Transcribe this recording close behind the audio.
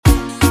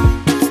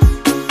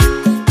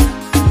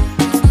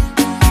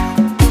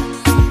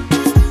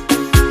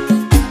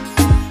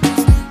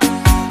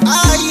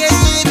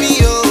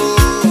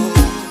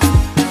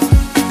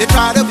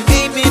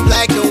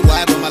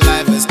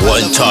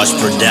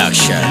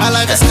My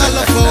life is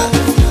colorful.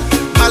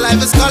 My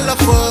life is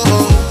colorful.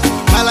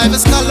 My life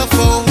is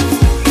colorful.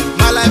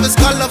 My life is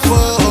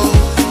colorful.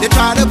 They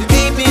try to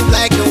paint me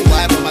black and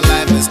white, but my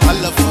life is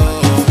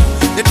colorful.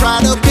 They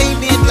try to paint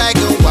me black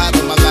and white,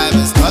 but my life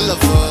is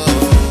colorful.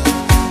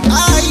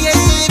 Ah,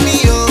 yeah,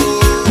 me, oh.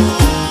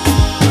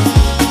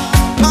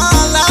 My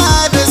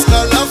life is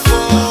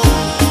colorful.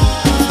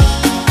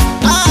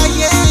 Ah,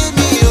 yeah,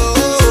 me,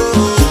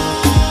 oh.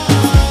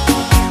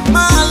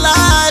 My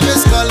life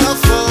is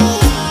colorful.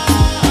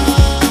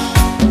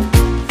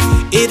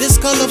 It is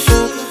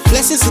colorful.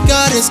 Blessings of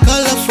God is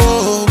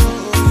colorful.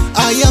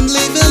 I am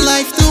living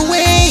life the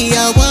way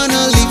I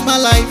wanna live my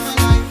life.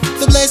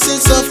 The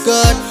blessings of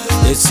God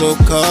is so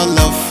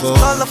colorful.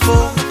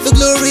 The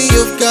glory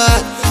of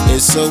God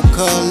is so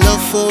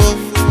colorful.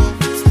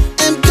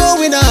 I'm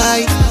going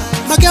high,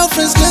 my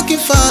girlfriend's looking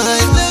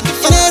fine,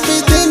 and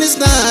everything is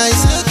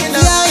nice.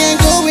 Yeah, I am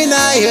going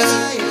higher.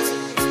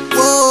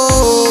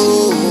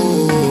 Whoa.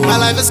 My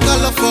life is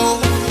colorful.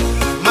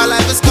 My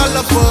life is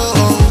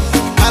colorful.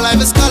 My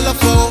life is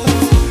colorful.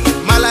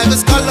 My life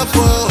is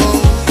colorful.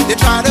 They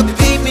try to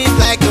paint me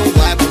black and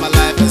white, but my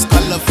life is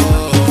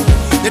colorful.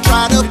 They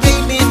try to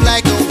paint me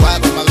black and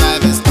white, but my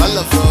life is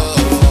colorful.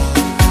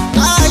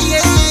 Ah,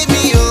 yeah,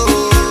 me,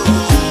 oh.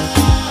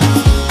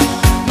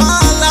 My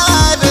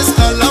life is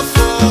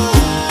colorful.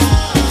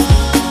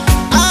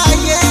 Ah,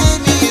 yeah,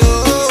 me,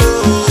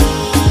 oh.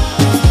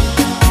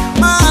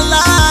 My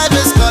life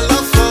is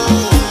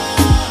colorful.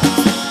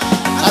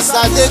 As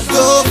I did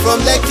go from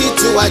Lekki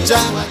to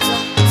Aja,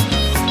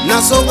 now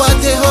so what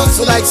they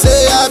hustle like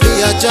say I be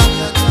a jack.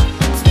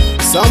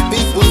 Some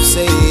people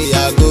say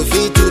I go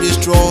feed to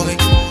destroy,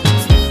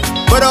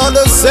 but all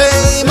the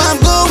same I'm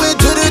going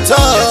to the top.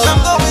 Yes, I'm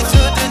going to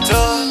the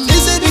top.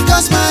 Is it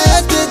because my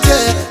head get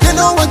there? They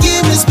know what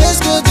give me space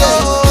go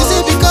there. Is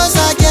it because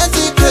I get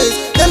it grace?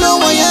 They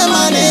know I am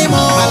my name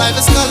on. My life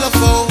is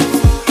colorful.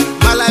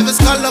 My life is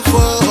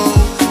colorful.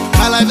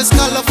 My life is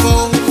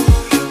colorful.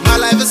 My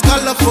life is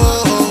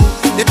colorful.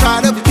 They try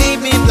to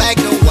paint me black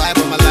and white,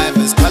 but my life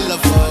is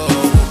colorful.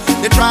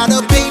 They try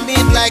to paint me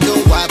black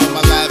and white, but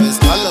my life is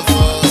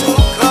colorful. So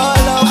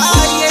colorful.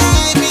 Ah,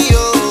 yeah, me,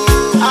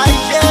 oh. Ah,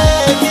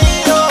 yeah,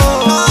 me,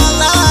 oh. My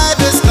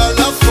life is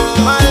colorful.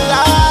 My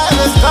life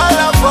is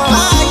colorful.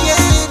 Ah,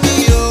 yeah, me,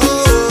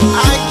 oh.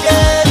 Ah,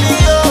 yeah, me,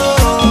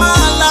 oh.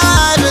 My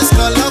life is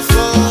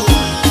colorful.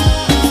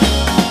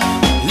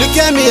 Look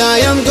at me, I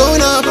am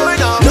going up.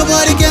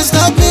 Nobody can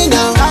stop me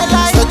now.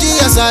 Study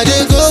as I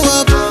did go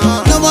up.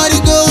 Nobody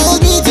go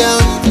hold me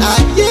down. Ah,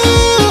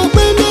 yeah,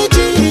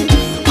 baby.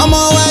 I'm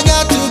all I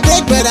got to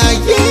break, but I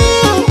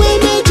yeah,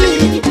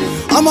 baby.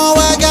 I'm all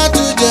I got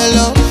to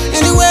jello.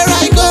 Anywhere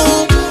I go,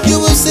 you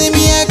will see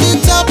me at the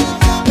top.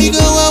 Me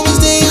go always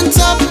stay on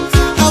top.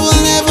 I will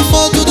never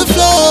fall to the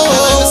floor. My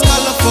life is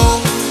colorful.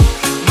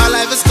 My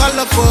life is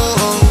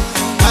colorful.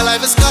 My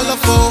life is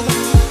colorful.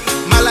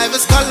 My life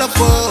is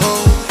colorful.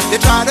 They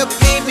try to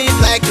paint me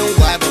black and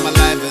white, but my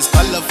life is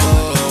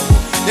colorful.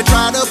 They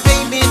try to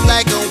paint me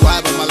black and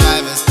white, but my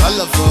life is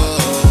colorful.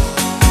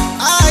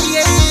 Ah,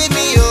 yeah,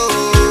 me,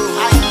 oh.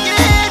 Ah,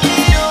 yeah,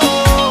 me,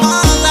 oh.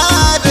 My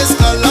life is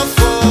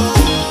colorful.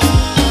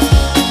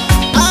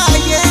 Ah,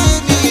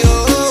 yeah, me,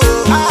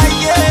 oh. Ah,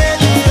 yeah,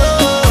 me,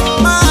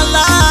 oh. My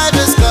life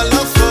is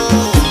colorful.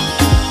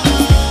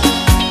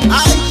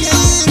 Ah,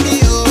 yeah, me,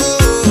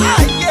 oh.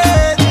 Ah,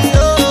 yeah, me,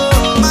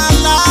 oh. My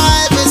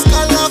life is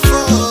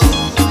colorful.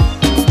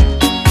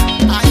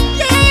 Ah,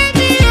 yeah,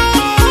 me, oh.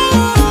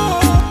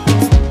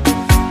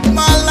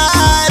 My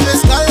life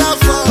is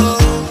colorful.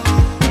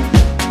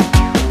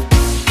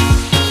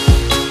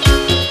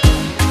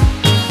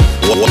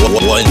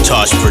 One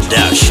Touch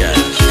Production.